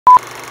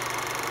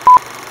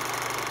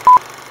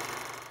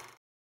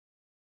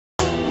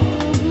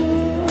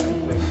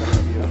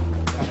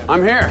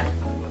I'm here.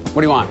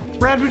 What do you want?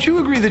 Brad, would you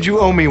agree that you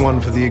owe me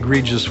one for the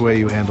egregious way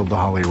you handled the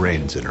Holly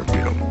Raines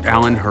interview?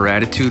 Alan, her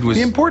attitude was...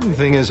 The important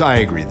thing is I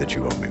agree that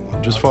you owe me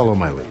one. Just follow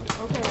my lead.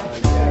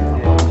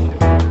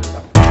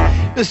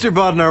 Mr.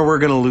 Bodnar, we're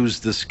going to lose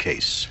this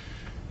case.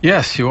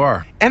 Yes, you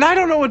are. And I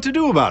don't know what to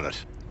do about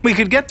it. We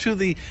could get through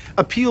the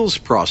appeals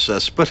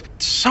process, but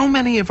so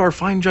many of our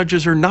fine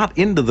judges are not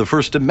into the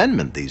First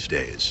Amendment these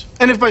days.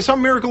 And if by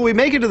some miracle we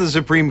make it to the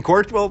Supreme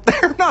Court, well,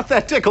 they're not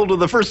that tickled with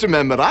the First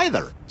Amendment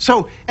either.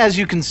 So, as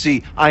you can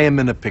see, I am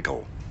in a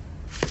pickle.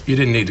 You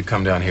didn't need to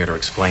come down here to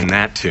explain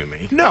that to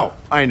me. No,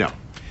 I know.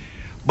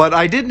 But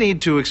I did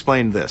need to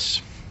explain this.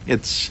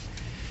 It's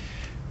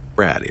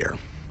Brad here.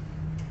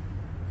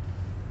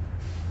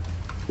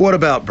 What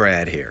about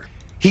Brad here?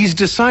 He's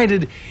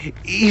decided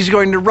he's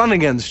going to run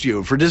against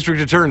you for district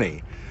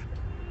attorney.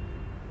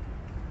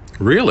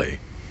 Really?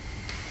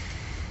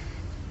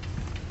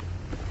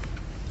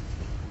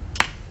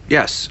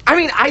 Yes. I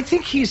mean, I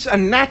think he's a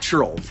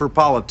natural for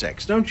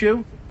politics, don't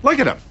you? Look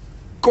at him.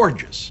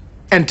 Gorgeous.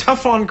 And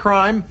tough on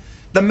crime.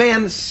 The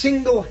man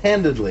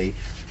single-handedly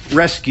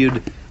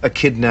rescued a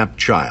kidnapped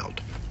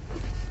child.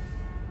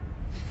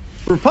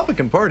 The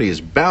Republican Party is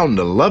bound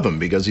to love him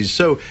because he's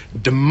so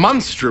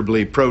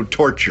demonstrably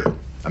pro-torture.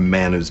 A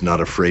man who's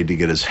not afraid to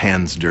get his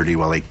hands dirty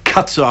while he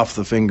cuts off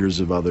the fingers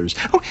of others.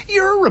 Oh,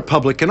 you're a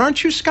Republican,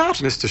 aren't you, Scott?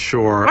 Mr.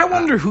 Shore... I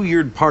wonder who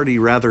your party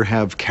rather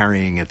have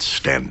carrying its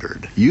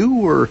standard. You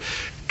or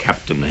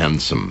Captain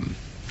Handsome?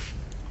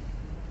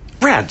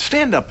 Brad,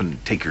 stand up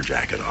and take your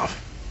jacket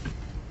off.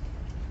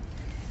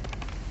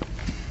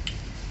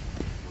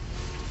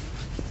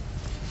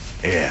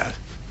 Yeah.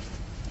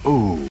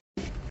 Ooh.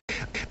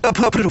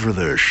 Put it over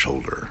their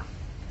shoulder.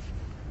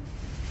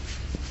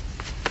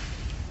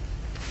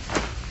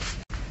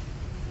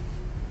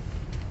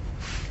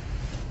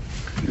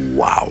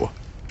 Wow.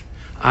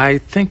 I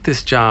think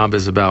this job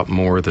is about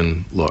more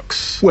than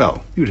looks.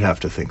 Well, you'd have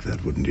to think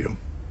that, wouldn't you?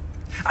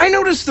 I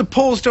notice the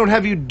polls don't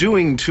have you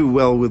doing too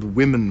well with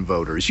women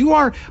voters. You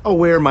are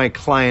aware my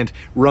client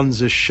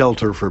runs a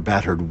shelter for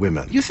battered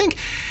women. You think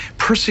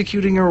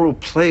persecuting her will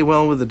play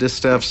well with the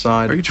distaff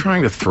side? Are you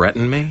trying to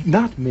threaten me?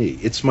 Not me.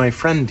 It's my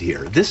friend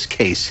here. This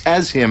case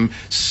has him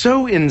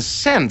so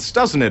incensed,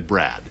 doesn't it,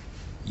 Brad?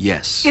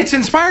 Yes. It's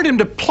inspired him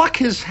to pluck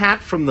his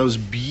hat from those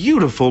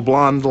beautiful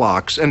blonde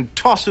locks and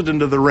toss it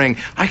into the ring.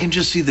 I can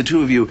just see the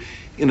two of you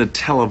in a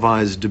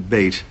televised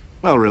debate.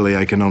 Well, really,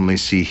 I can only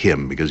see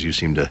him because you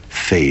seem to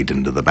fade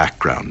into the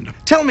background.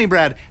 Tell me,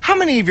 Brad, how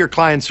many of your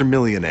clients are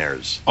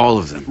millionaires? All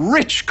of them.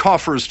 Rich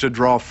coffers to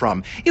draw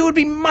from. It would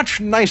be much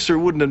nicer,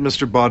 wouldn't it,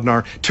 Mr.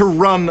 Bodnar, to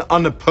run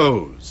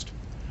unopposed?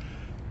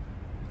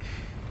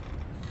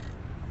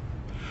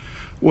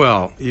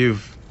 Well,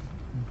 you've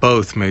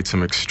both made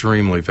some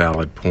extremely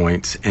valid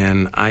points,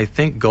 and I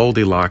think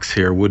Goldilocks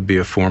here would be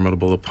a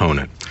formidable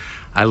opponent.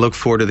 I look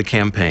forward to the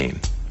campaign.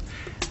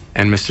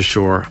 And Mr.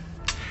 Shore,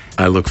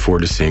 I look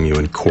forward to seeing you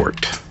in court.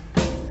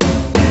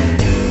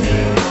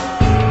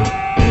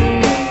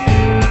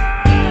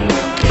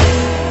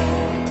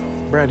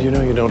 Brad, you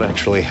know you don't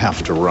actually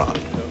have to run.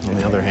 On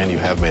the other hand, you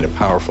have made a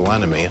powerful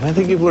enemy, and I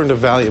think you've learned a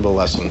valuable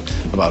lesson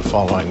about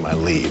following my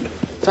lead.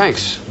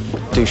 Thanks,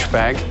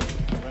 douchebag.